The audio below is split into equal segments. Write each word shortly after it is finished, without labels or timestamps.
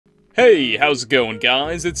Hey, how's it going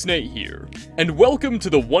guys? It's Nate here, and welcome to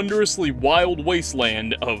the wondrously wild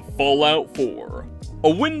wasteland of Fallout 4. A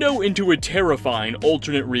window into a terrifying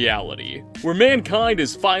alternate reality, where mankind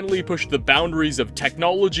has finally pushed the boundaries of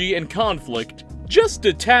technology and conflict just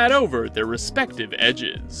a tad over their respective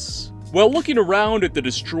edges. While looking around at the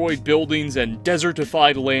destroyed buildings and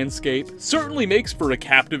desertified landscape certainly makes for a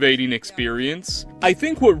captivating experience, I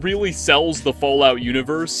think what really sells the Fallout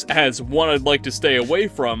universe as one I'd like to stay away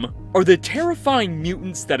from are the terrifying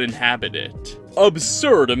mutants that inhabit it.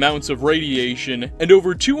 Absurd amounts of radiation and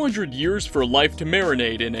over 200 years for life to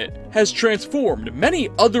marinate in it has transformed many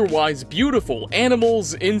otherwise beautiful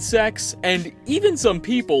animals, insects, and even some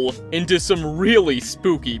people into some really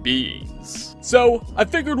spooky beings. So, I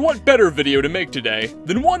figured what better video to make today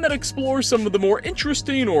than one that explores some of the more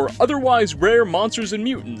interesting or otherwise rare monsters and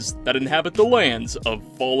mutants that inhabit the lands of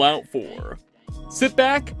Fallout 4. Sit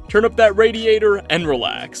back, turn up that radiator, and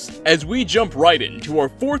relax, as we jump right into our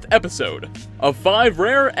 4th episode of 5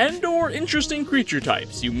 rare and/or interesting creature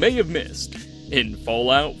types you may have missed in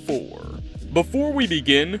Fallout 4. Before we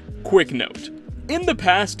begin, quick note. In the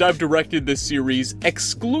past, I've directed this series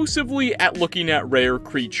exclusively at looking at rare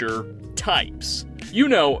creature types. You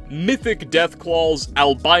know, mythic death claws,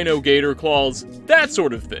 albino gator claws, that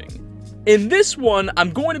sort of thing. In this one,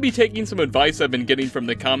 I'm going to be taking some advice I've been getting from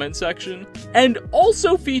the comment section, and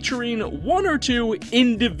also featuring 1 or 2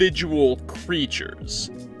 individual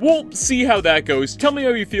creatures. We'll see how that goes. Tell me how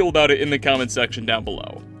you feel about it in the comment section down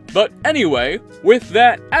below. But anyway, with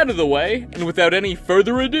that out of the way, and without any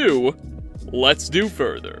further ado, let's do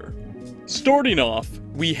further. Starting off,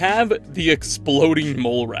 we have the exploding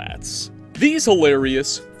mole rats. These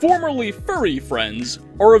hilarious, formerly furry friends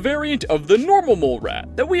are a variant of the normal mole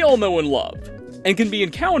rat that we all know and love, and can be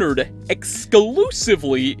encountered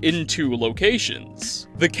exclusively in 2 locations: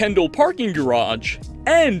 the Kendall parking garage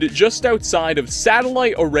and just outside of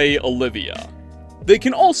Satellite Array Olivia. They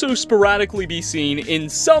can also sporadically be seen in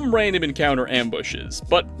some random encounter ambushes,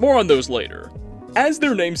 but more on those later. As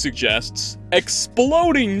their name suggests,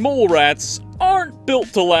 exploding mole rats aren't built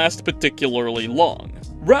to last particularly long.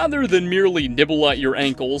 Rather than merely nibble at your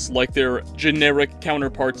ankles like their generic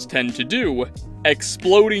counterparts tend to do,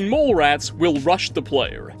 exploding mole rats will rush the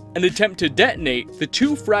player and attempt to detonate the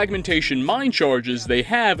 2 fragmentation mine charges they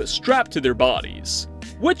have strapped to their bodies,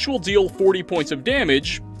 which will deal 40 points of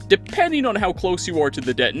damage, depending on how close you are to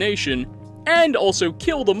the detonation, and also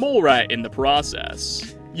kill the mole rat in the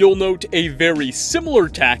process. You'll note a very similar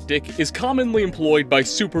tactic is commonly employed by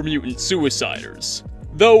super mutant suiciders,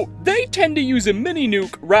 though they tend to use a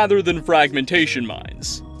mini-nuke rather than fragmentation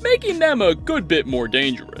mines, making them a good bit more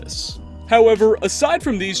dangerous. However, aside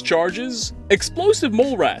from these charges, explosive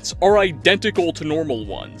mole rats are identical to normal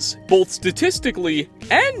ones, both statistically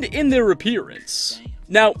and in their appearance.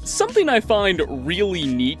 Now, something I find really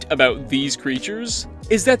neat about these creatures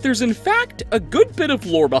is that there's in fact a good bit of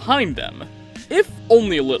lore behind them, if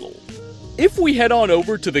only a little. If we head on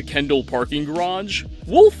over to the Kendall parking garage,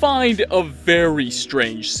 we'll find a very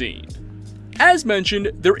strange scene. As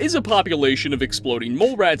mentioned, there is a population of exploding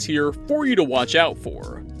mole rats here for you to watch out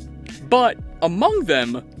for. But among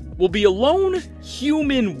them will be a lone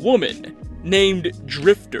human woman named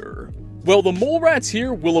Drifter. While the mole rats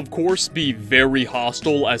here will of course be very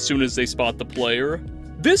hostile as soon as they spot the player,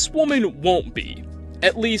 this woman won't be,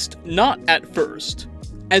 at least not at first.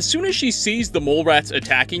 As soon as she sees the mole rats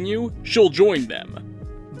attacking you, she'll join them.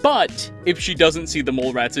 But if she doesn't see the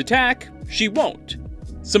mole rats attack, she won't.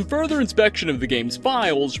 Some further inspection of the game's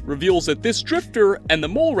files reveals that this Drifter and the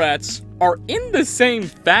mole rats are in the same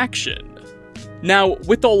faction. Now,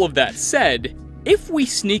 with all of that said, if we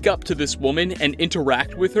sneak up to this woman and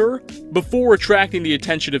interact with her, before attracting the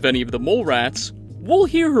attention of any of the mole rats, we'll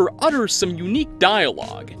hear her utter some unique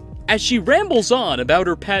dialogue, as she rambles on about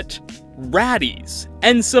her pet, ratties,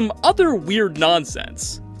 and some other weird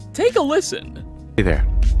nonsense. Take a listen. Hey there.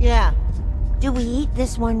 Yeah. Do we eat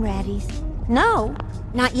this one, ratties? No,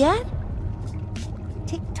 not yet.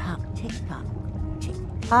 Tick-tock, tick-tock.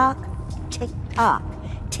 Tick-tock, tick-tock.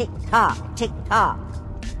 Tick-tock, tick-tock.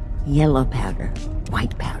 Yellow powder,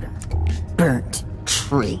 white powder, burnt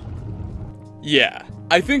tree. Yeah,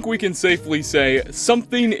 I think we can safely say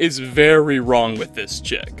something is very wrong with this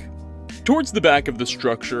chick. Towards the back of the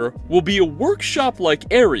structure will be a workshop-like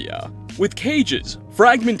area, with cages,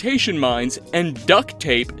 fragmentation mines, and duct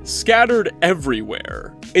tape scattered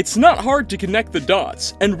everywhere. It's not hard to connect the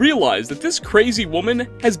dots and realize that this crazy woman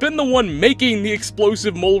has been the one making the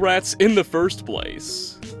explosive mole rats in the first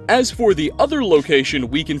place. As for the other location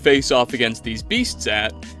we can face off against these beasts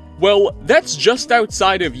at, well, that's just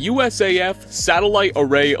outside of USAF Satellite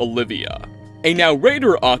Array Olivia. a now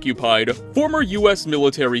Raider-occupied former US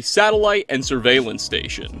military satellite and surveillance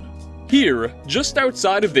station. Here, just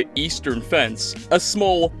outside of the eastern fence, a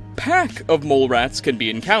small pack of mole rats can be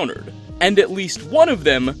encountered, and at least one of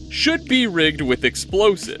them should be rigged with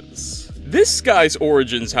explosives. This guy's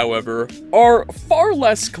origins, however, are far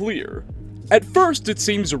less clear. At first, it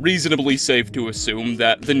seems reasonably safe to assume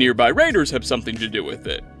that the nearby raiders have something to do with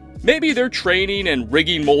it. Maybe they're training and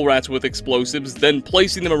rigging mole rats with explosives, then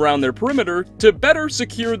placing them around their perimeter to better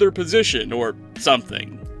secure their position, or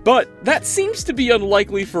something. But that seems to be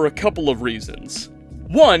unlikely for a couple of reasons.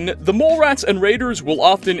 One, the mole rats and raiders will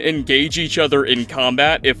often engage each other in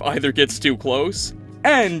combat if either gets too close,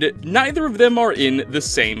 and neither of them are in the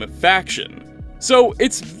same faction. So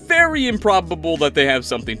it's very improbable that they have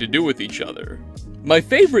something to do with each other. My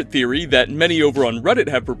favorite theory that many over on Reddit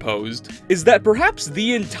have proposed is that perhaps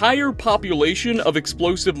the entire population of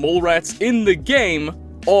explosive mole rats in the game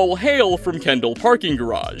all hail from Kendall Parking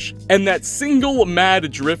Garage, and that single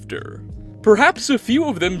mad drifter. Perhaps a few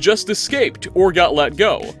of them just escaped or got let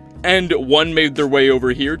go, and one made their way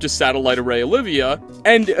over here to Satellite Array Olivia,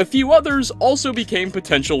 and a few others also became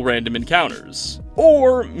potential random encounters.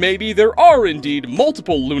 Or maybe there are indeed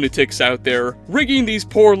multiple lunatics out there rigging these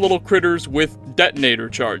poor little critters with detonator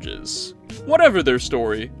charges. Whatever their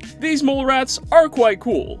story, these mole rats are quite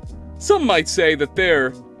cool. Some might say that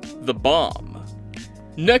they're the bomb.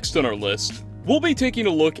 Next on our list, we'll be taking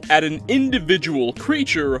a look at an individual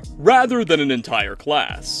creature rather than an entire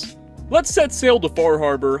class. Let's set sail to Far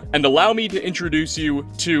Harbor and allow me to introduce you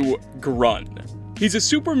to Grun. He's a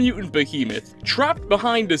super mutant behemoth trapped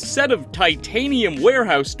behind a set of titanium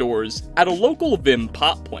warehouse doors at a local Vim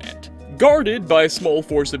pot plant, guarded by a small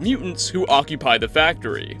force of mutants who occupy the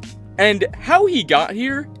factory. And how he got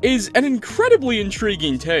here is an incredibly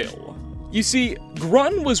intriguing tale. You see,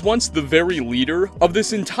 Grun was once the very leader of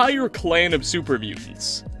this entire clan of super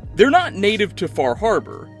mutants. They're not native to Far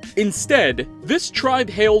Harbor. Instead, this tribe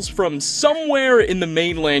hails from somewhere in the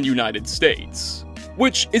mainland United States,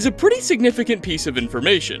 which is a pretty significant piece of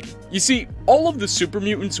information. You see, all of the super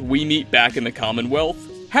mutants we meet back in the Commonwealth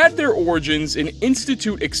had their origins in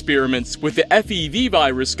Institute experiments with the FEV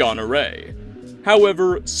virus gone array.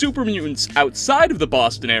 However, super mutants outside of the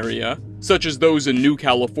Boston area, such as those in New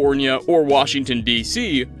California or Washington,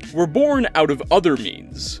 D.C., were born out of other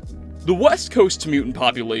means. The West Coast mutant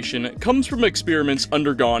population comes from experiments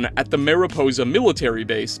undergone at the Mariposa military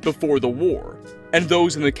base before the war, and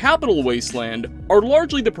those in the Capital Wasteland are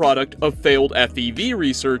largely the product of failed FEV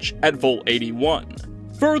research at Volt 81.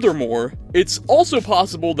 Furthermore, it's also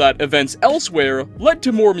possible that events elsewhere led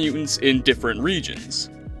to more mutants in different regions.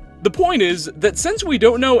 The point is that since we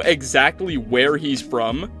don't know exactly where he's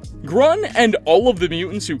from, Grun and all of the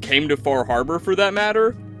mutants who came to Far Harbor for that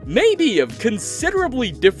matter may be of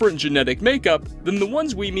considerably different genetic makeup than the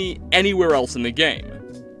ones we meet anywhere else in the game.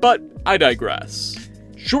 But I digress.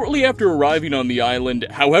 Shortly after arriving on the island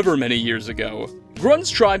however many years ago,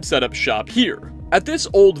 Grun's tribe set up shop here, at this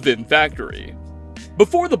old Vim factory.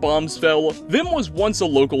 Before the bombs fell, Vim was once a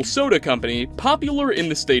local soda company popular in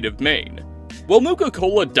the state of Maine. While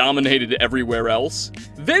Nuka-Cola dominated everywhere else,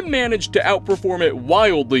 Vim managed to outperform it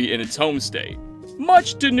wildly in its home state,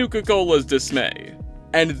 much to Nuka-Cola's dismay.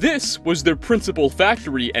 And this was their principal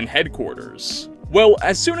factory and headquarters. Well,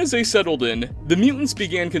 as soon as they settled in, the mutants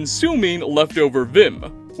began consuming leftover Vim,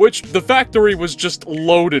 which the factory was just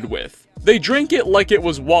loaded with. They drank it like it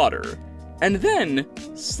was water, and then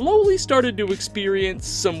slowly started to experience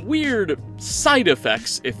some weird side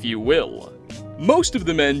effects, if you will. Most of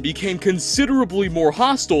the men became considerably more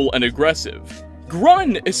hostile and aggressive,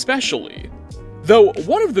 Grun especially. Though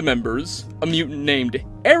one of the members, a mutant named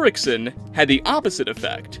Erickson, had the opposite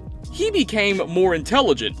effect. He became more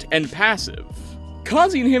intelligent and passive,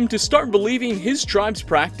 causing him to start believing his tribe's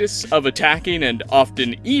practice of attacking and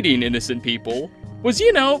often eating innocent people was,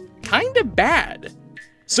 kinda bad.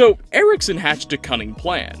 So Erickson hatched a cunning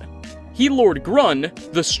plan. He lured Grun,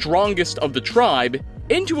 the strongest of the tribe,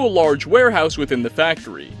 into a large warehouse within the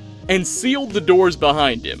factory, and sealed the doors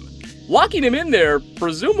behind him, locking him in there,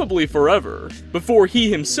 presumably forever, before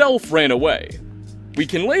he himself ran away. We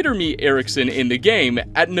can later meet Erickson in the game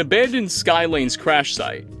at an abandoned Skylanes crash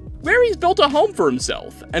site, where he's built a home for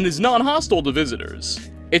himself and is non-hostile to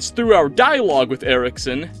visitors. It's through our dialogue with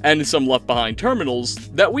Erickson and some left behind terminals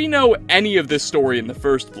that we know any of this story in the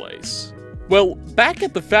first place. Well, back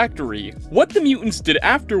at the factory, what the mutants did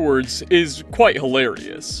afterwards is quite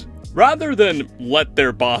hilarious. Rather than let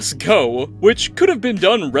their boss go, which could have been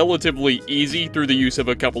done relatively easy through the use of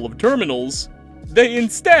a couple of terminals, they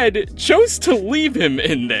instead chose to leave him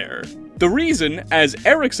in there. The reason, as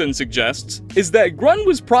Erickson suggests, is that Grun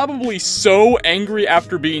was probably so angry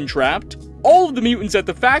after being trapped, all of the mutants at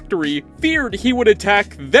the factory feared he would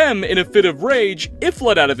attack them in a fit of rage if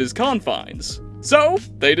let out of his confines. So,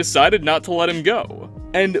 they decided not to let him go.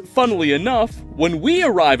 And funnily enough, when we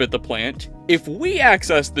arrive at the plant, if we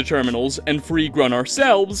access the terminals and free Grun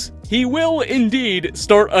ourselves, he will indeed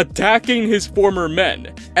start attacking his former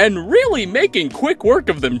men, and really making quick work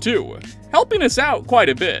of them too, helping us out quite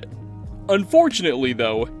a bit. Unfortunately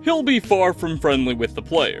though, he'll be far from friendly with the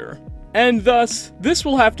player, and thus, this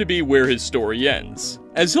will have to be where his story ends,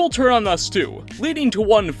 as he'll turn on us too, leading to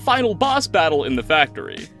one final boss battle in the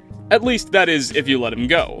factory. At least that is if you let him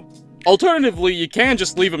go. Alternatively, you can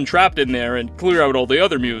just leave him trapped in there and clear out all the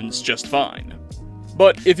other mutants just fine.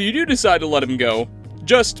 But if you do decide to let him go,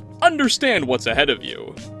 just understand what's ahead of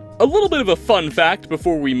you. A little bit of a fun fact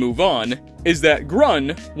before we move on is that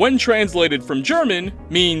Grun, when translated from German,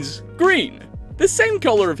 means green, the same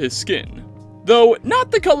color of his skin. Though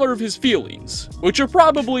not the color of his feelings, which are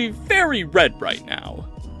probably very red right now.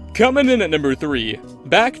 Coming in at number 3,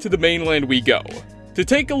 back to the mainland we go, to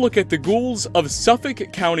take a look at the ghouls of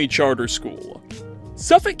Suffolk County Charter School.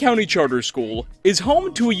 Suffolk County Charter School is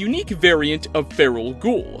home to a unique variant of feral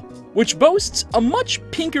ghoul, which boasts a much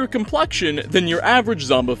pinker complexion than your average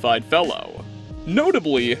zombified fellow.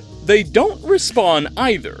 Notably, they don't respawn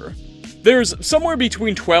either. There's somewhere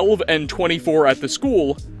between 12 and 24 at the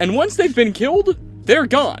school, and once they've been killed, they're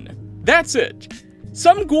gone. That's it.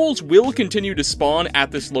 Some ghouls will continue to spawn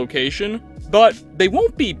at this location, but they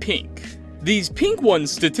won't be pink. These pink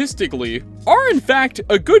ones, statistically, are in fact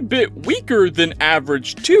a good bit weaker than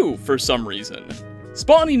average too for some reason,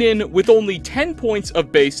 spawning in with only 10 points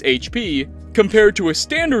of base HP compared to a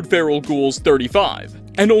standard feral ghoul's 35,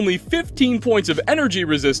 and only 15 points of energy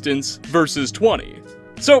resistance versus 20.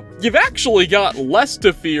 So you've actually got less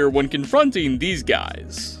to fear when confronting these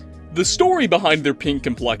guys. The story behind their pink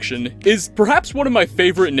complexion is perhaps one of my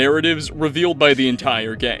favorite narratives revealed by the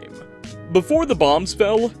entire game. Before the bombs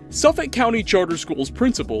fell, Suffolk County Charter School's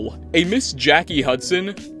principal, a Miss Jackie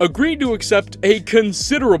Hudson, agreed to accept a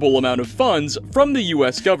considerable amount of funds from the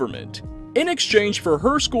US government, in exchange for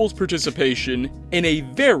her school's participation in a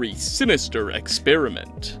very sinister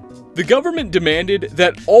experiment. The government demanded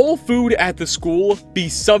that all food at the school be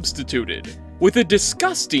substituted with a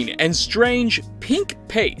disgusting and strange pink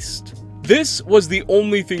paste. This was the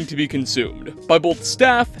only thing to be consumed by both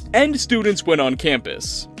staff and students when on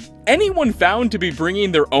campus. Anyone found to be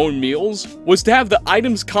bringing their own meals was to have the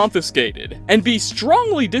items confiscated and be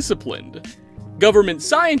strongly disciplined. Government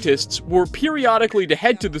scientists were periodically to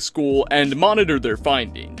head to the school and monitor their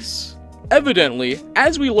findings. Evidently,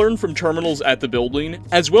 as we learned from terminals at the building,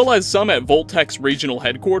 as well as some at Voltec's regional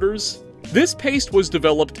headquarters, this paste was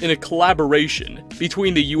developed in a collaboration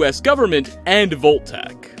between the US government and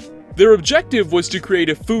Voltec. Their objective was to create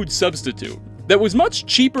a food substitute that was much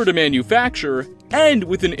cheaper to manufacture and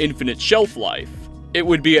with an infinite shelf life. It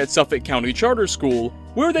would be at Suffolk County Charter School,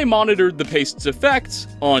 where they monitored the paste's effects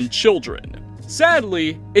on children.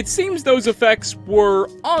 Sadly, it seems those effects were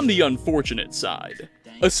on the unfortunate side.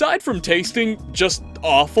 Aside from tasting just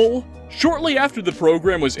awful, shortly after the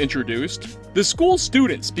program was introduced, the school's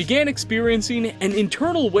students began experiencing an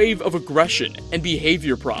internal wave of aggression and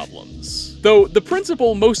behavior problems. Though the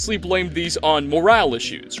principal mostly blamed these on morale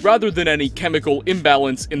issues rather than any chemical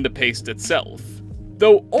imbalance in the paste itself.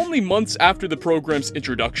 Though only months after the program's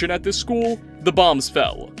introduction at this school, the bombs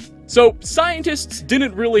fell. So scientists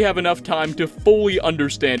didn't really have enough time to fully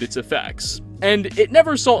understand its effects, and it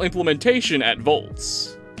never saw implementation at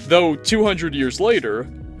Volts. Though 200 years later,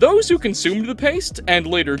 those who consumed the paste and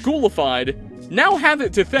later ghoulified now have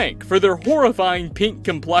it to thank for their horrifying pink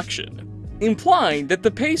complexion, implying that the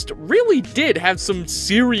paste really did have some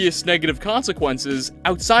serious negative consequences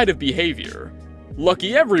outside of behavior.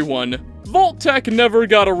 Lucky everyone, Voltec never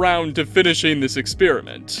got around to finishing this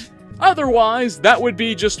experiment. Otherwise, that would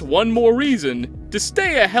be just one more reason to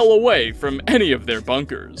stay a hell away from any of their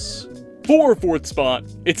bunkers. For 4th spot,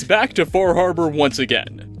 it's back to Far Harbor once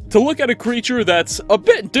again, to look at a creature that's a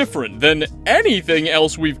bit different than anything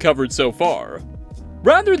else we've covered so far.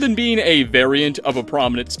 Rather than being a variant of a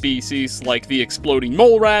prominent species like the exploding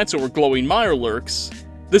mole rats or glowing mirelurks,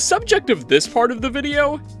 the subject of this part of the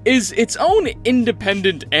video is its own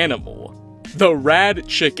independent animal, the rad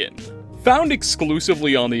chicken. Found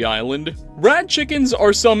exclusively on the island, rad chickens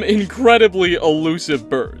are some incredibly elusive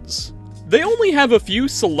birds. They only have a few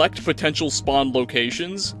select potential spawn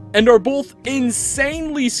locations, and are both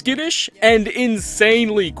insanely skittish and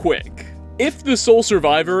insanely quick. If the sole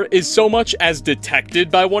survivor is so much as detected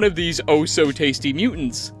by one of these oh-so-tasty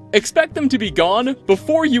mutants, expect them to be gone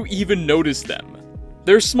before you even notice them.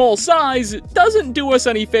 Their small size doesn't do us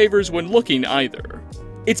any favors when looking either.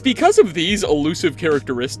 It's because of these elusive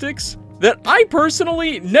characteristics that I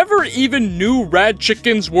personally never even knew rad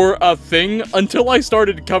chickens were a thing until I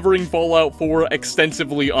started covering Fallout 4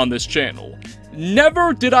 extensively on this channel.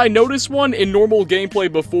 Never did I notice one in normal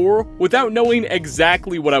gameplay before without knowing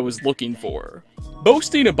exactly what I was looking for.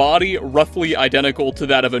 Boasting a body roughly identical to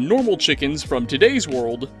that of a normal chicken's from today's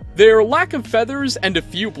world, their lack of feathers and a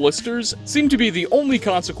few blisters seem to be the only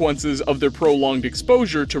consequences of their prolonged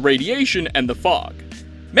exposure to radiation and the fog.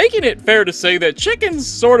 Making it fair to say that chickens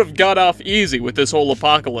sort of got off easy with this whole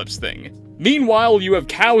apocalypse thing. Meanwhile, you have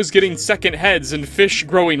cows getting second heads and fish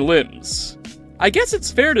growing limbs. I guess it's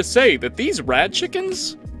fair to say that these rad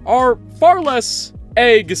chickens are far less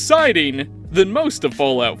exciting than most of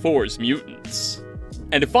Fallout 4's mutants.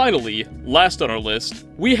 And finally, last on our list,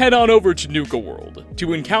 we head on over to Nuka World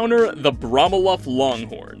to encounter the Bromolough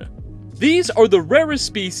Longhorn. These are the rarest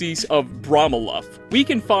species of Bromolough we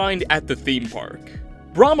can find at the theme park.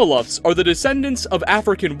 Bromoloughs are the descendants of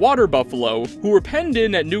African water buffalo who were penned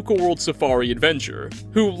in at Nuka World Safari Adventure,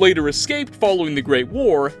 who later escaped following the Great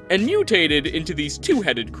War and mutated into these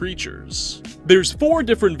two-headed creatures. There's 4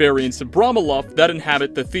 different variants of Bromolough that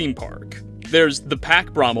inhabit the theme park. There's the pack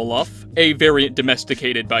Bromolough, a variant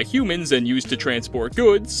domesticated by humans and used to transport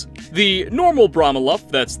goods, the normal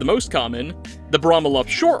Bromolough, that's the most common, the Bromolough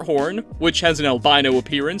Shorthorn, which has an albino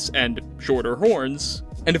appearance and shorter horns,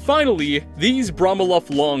 and finally, these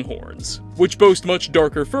Bromolough Longhorns, which boast much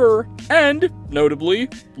darker fur and, notably,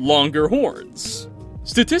 longer horns.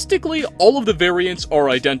 Statistically, all of the variants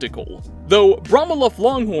are identical, though Bromolough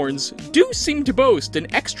Longhorns do seem to boast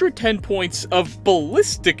an extra 10 points of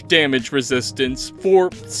ballistic damage resistance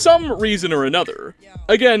for some reason or another.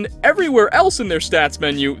 Again, everywhere else in their stats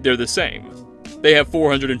menu, they're the same. They have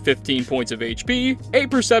 415 points of HP, 8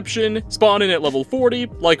 perception, spawn in at level 40,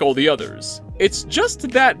 like all the others. It's just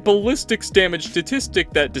that ballistics damage statistic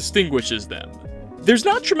that distinguishes them. There's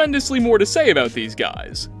not tremendously more to say about these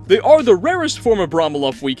guys. They are the rarest form of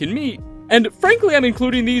Bromolough we can meet, and frankly I'm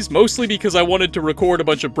including these mostly because I wanted to record a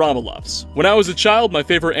bunch of Bromoloughs. When I was a child, my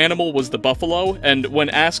favorite animal was the buffalo, and when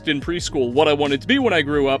asked in preschool what I wanted to be when I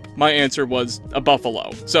grew up, my answer was a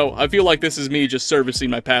buffalo. So I feel like this is me just servicing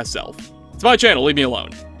my past self. It's my channel, leave me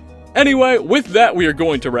alone. Anyway, with that we are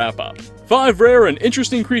going to wrap up. 5 rare and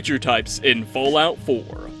interesting creature types in Fallout 4.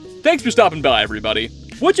 Thanks for stopping by, everybody.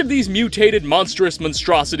 Which of these mutated monstrous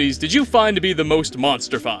monstrosities did you find to be the most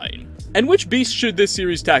monsterfying? And which beast should this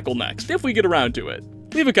series tackle next, if we get around to it?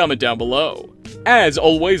 Leave a comment down below. As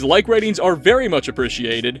always, like ratings are very much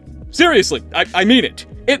appreciated. Seriously, I mean it.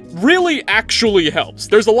 It really actually helps.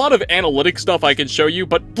 There's a lot of analytic stuff I can show you,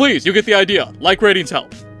 but please, you get the idea. Like ratings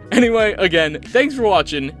help. Anyway, again, thanks for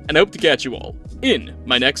watching, and I hope to catch you all in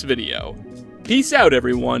my next video. Peace out,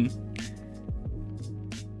 everyone.